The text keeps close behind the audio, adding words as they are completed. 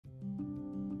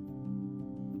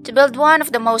To build one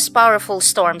of the most powerful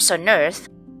storms on Earth,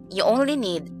 you only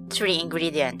need 3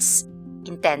 ingredients: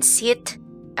 intense heat,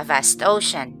 a vast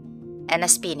ocean, and a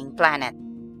spinning planet.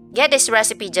 Get this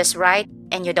recipe just right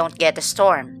and you don't get a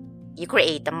storm. You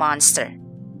create a monster.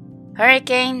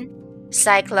 Hurricane,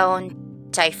 cyclone,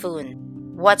 typhoon.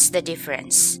 What's the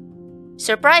difference?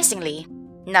 Surprisingly,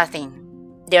 nothing.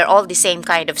 They're all the same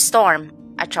kind of storm,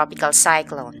 a tropical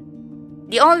cyclone.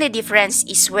 The only difference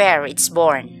is where it's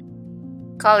born.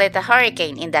 Call it a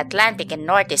hurricane in the Atlantic and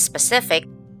Northeast Pacific,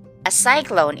 a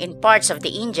cyclone in parts of the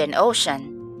Indian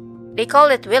Ocean. They call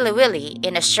it Willy Willy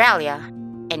in Australia,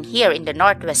 and here in the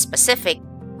Northwest Pacific,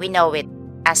 we know it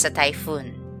as a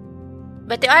typhoon.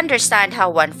 But to understand how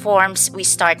one forms, we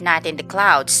start not in the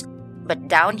clouds, but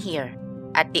down here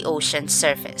at the ocean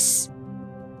surface.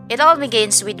 It all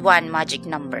begins with one magic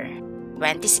number,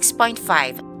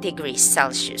 26.5 degrees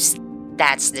Celsius.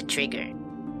 That's the trigger.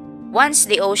 Once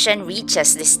the ocean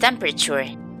reaches this temperature,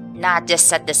 not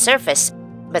just at the surface,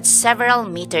 but several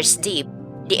meters deep,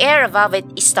 the air above it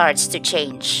starts to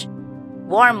change.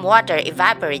 Warm water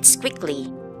evaporates quickly,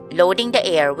 loading the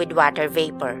air with water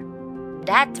vapor.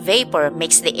 That vapor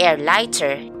makes the air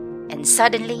lighter, and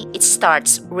suddenly it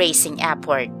starts racing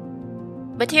upward.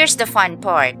 But here's the fun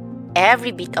part.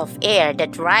 Every bit of air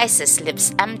that rises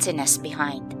leaves emptiness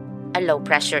behind, a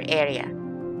low-pressure area.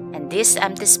 And this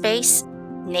empty space,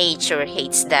 nature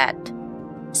hates that.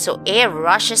 So air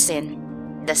rushes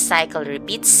in, the cycle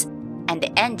repeats, and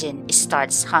the engine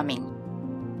starts humming.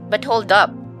 But hold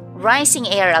up, rising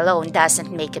air alone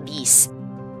doesn't make a beast.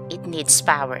 It needs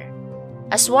power.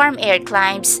 As warm air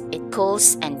climbs, it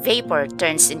cools and vapor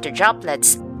turns into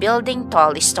droplets, building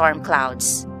tall storm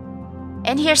clouds.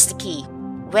 And here's the key.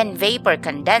 When vapor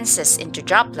condenses into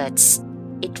droplets,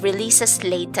 it releases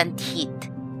latent heat,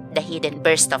 the hidden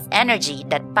burst of energy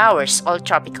that powers all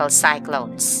tropical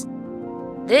cyclones.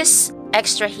 This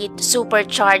extra heat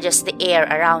supercharges the air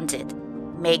around it,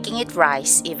 making it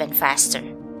rise even faster.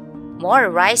 More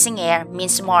rising air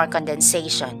means more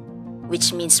condensation,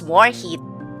 which means more heat,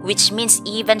 which means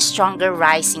even stronger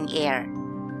rising air.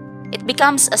 It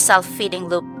becomes a self-feeding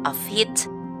loop of heat,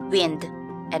 wind,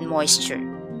 and moisture.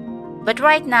 But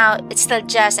right now, it's still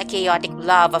just a chaotic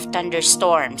blob of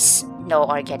thunderstorms. No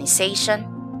organization,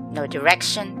 no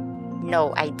direction,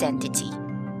 no identity.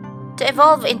 To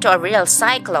evolve into a real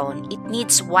cyclone, it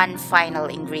needs one final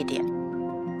ingredient: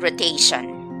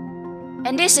 rotation.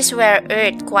 And this is where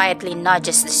Earth quietly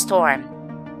nudges the storm,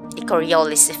 the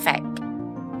Coriolis effect.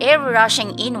 Air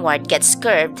rushing inward gets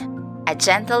curved, a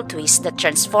gentle twist that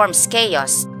transforms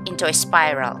chaos into a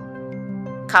spiral.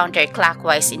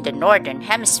 Counterclockwise in the northern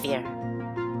hemisphere,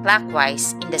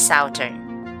 clockwise in the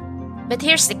southern. But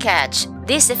here's the catch,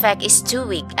 this effect is too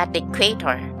weak at the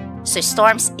equator, so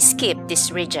storms skip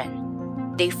this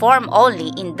region. They form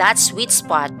only in that sweet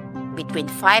spot between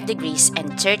 5 degrees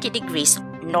and 30 degrees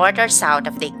north or south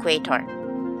of the equator.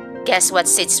 Guess what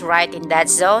sits right in that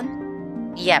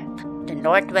zone? Yep, the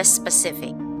Northwest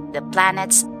Pacific, the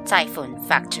planet's typhoon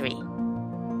factory.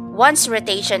 Once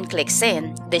rotation clicks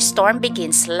in, the storm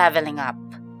begins leveling up.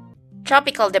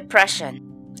 Tropical depression.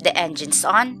 The engine's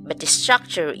on, but the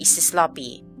structure is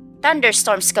sloppy.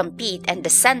 Thunderstorms compete and the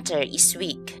center is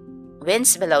weak.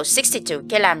 Winds below 62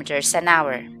 kilometers an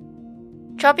hour.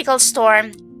 Tropical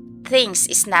storm, things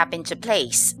snap into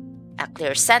place. A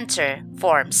clear center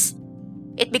forms.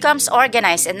 It becomes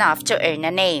organized enough to earn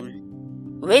a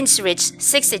name. Winds reach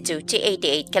 62 to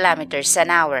 88 kilometers an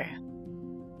hour.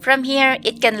 From here,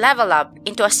 it can level up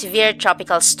into a severe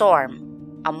tropical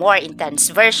storm, a more intense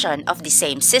version of the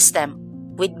same system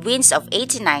with winds of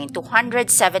 89 to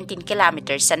 117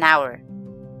 kilometers an hour.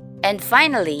 And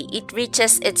finally, it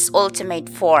reaches its ultimate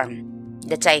form,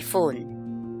 the typhoon.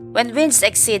 When winds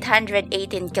exceed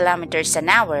 118 kilometers an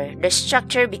hour, the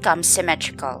structure becomes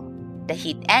symmetrical. The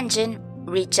heat engine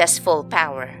reaches full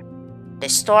power. The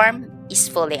storm is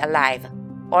fully alive,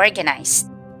 organized,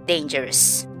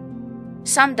 dangerous.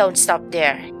 Some don't stop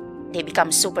there. They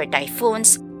become super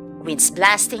typhoons, winds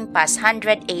blasting past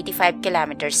 185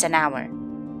 kilometers an hour.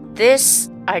 These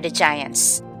are the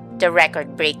giants, the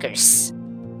record breakers.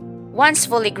 Once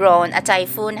fully grown, a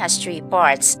typhoon has 3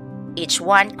 parts, each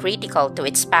one critical to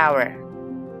its power.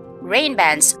 Rain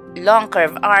bands, long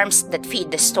curved arms that feed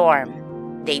the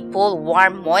storm. They pull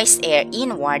warm, moist air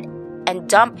inward and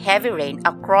dump heavy rain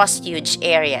across huge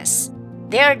areas.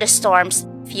 They are the storm's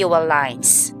fuel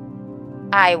lines.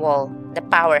 Eye wall, the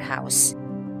powerhouse.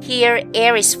 Here,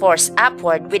 air is forced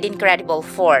upward with incredible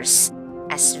force.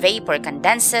 As vapor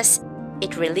condenses,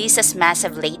 it releases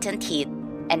massive latent heat,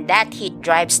 and that heat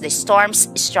drives the storm's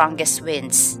strongest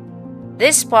winds.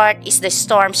 This part is the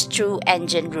storm's true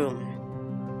engine room.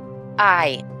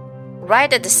 I.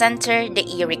 Right at the center, the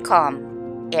eerie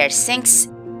calm. Air sinks,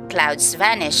 clouds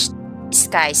vanish,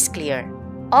 skies clear.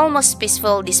 Almost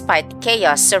peaceful despite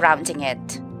chaos surrounding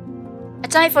it. A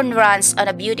typhoon runs on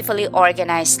a beautifully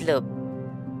organized loop.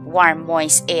 Warm,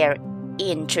 moist air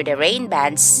in through the rain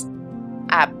bands,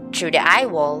 up through the eye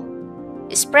wall,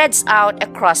 spreads out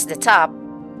across the top,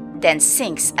 then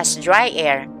sinks as dry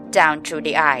air down through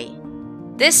the eye.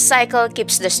 This cycle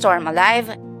keeps the storm alive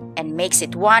and makes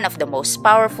it one of the most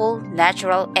powerful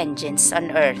natural engines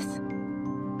on Earth.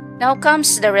 Now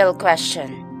comes the real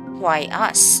question: why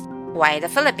us? Why the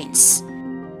Philippines?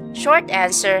 Short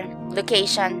answer: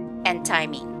 location and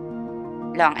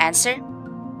timing. Long answer: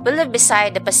 we live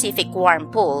beside the Pacific warm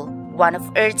pool, one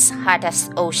of Earth's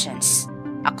hottest oceans.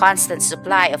 A constant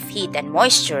supply of heat and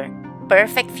moisture,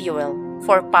 perfect fuel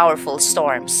for powerful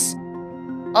storms.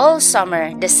 All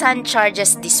summer, the sun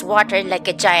charges this water like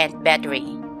a giant battery.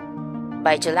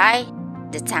 By July,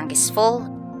 the tank is full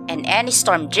and any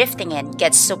storm drifting in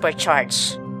gets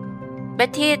supercharged.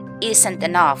 But heat isn't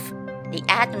enough. The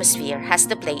atmosphere has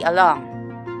to play along.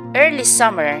 Early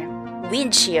summer,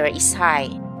 wind shear is high.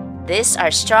 These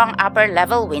are strong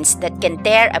upper-level winds that can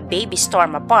tear a baby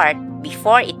storm apart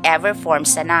before it ever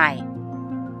forms an eye.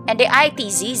 And the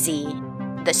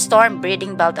ITZZ, the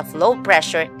storm-breeding belt of low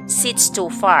pressure, sits too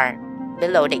far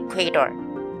below the equator.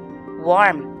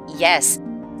 Warm, yes,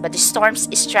 but the storms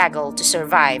struggle to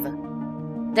survive.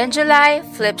 Then July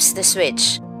flips the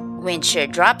switch. Wind shear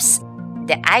drops,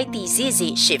 the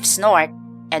ITZZ shifts north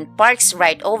and parks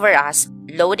right over us,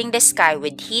 loading the sky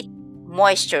with heat,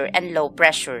 moisture, and low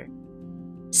pressure.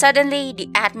 Suddenly, the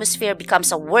atmosphere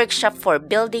becomes a workshop for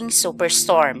building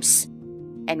superstorms.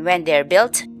 And when they're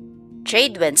built,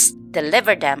 trade winds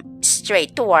deliver them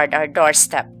straight toward our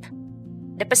doorstep.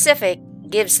 The Pacific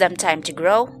gives them time to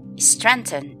grow,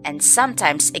 strengthen, and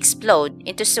sometimes explode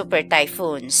into super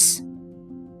typhoons.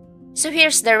 So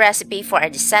here's the recipe for a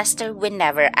disaster we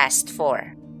never asked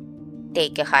for.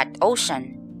 Take a hot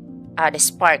ocean, add a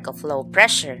spark of low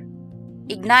pressure,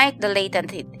 ignite the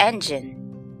latent heat engine,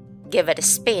 give it a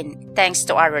spin thanks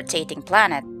to our rotating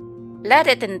planet, let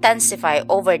it intensify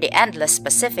over the endless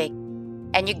Pacific,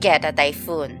 and you get a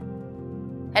typhoon.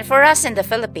 And for us in the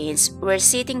Philippines, we're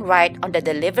sitting right on the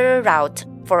delivery route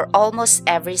for almost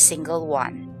every single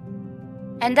one.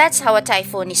 And that's how a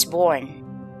typhoon is born.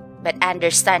 But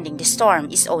understanding the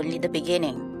storm is only the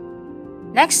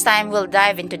beginning. Next time, we'll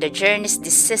dive into the journeys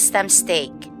these systems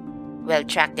take. We'll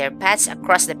track their paths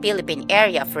across the Philippine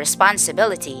area of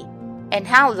responsibility and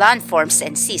how landforms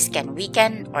and seas can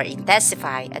weaken or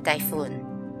intensify a typhoon.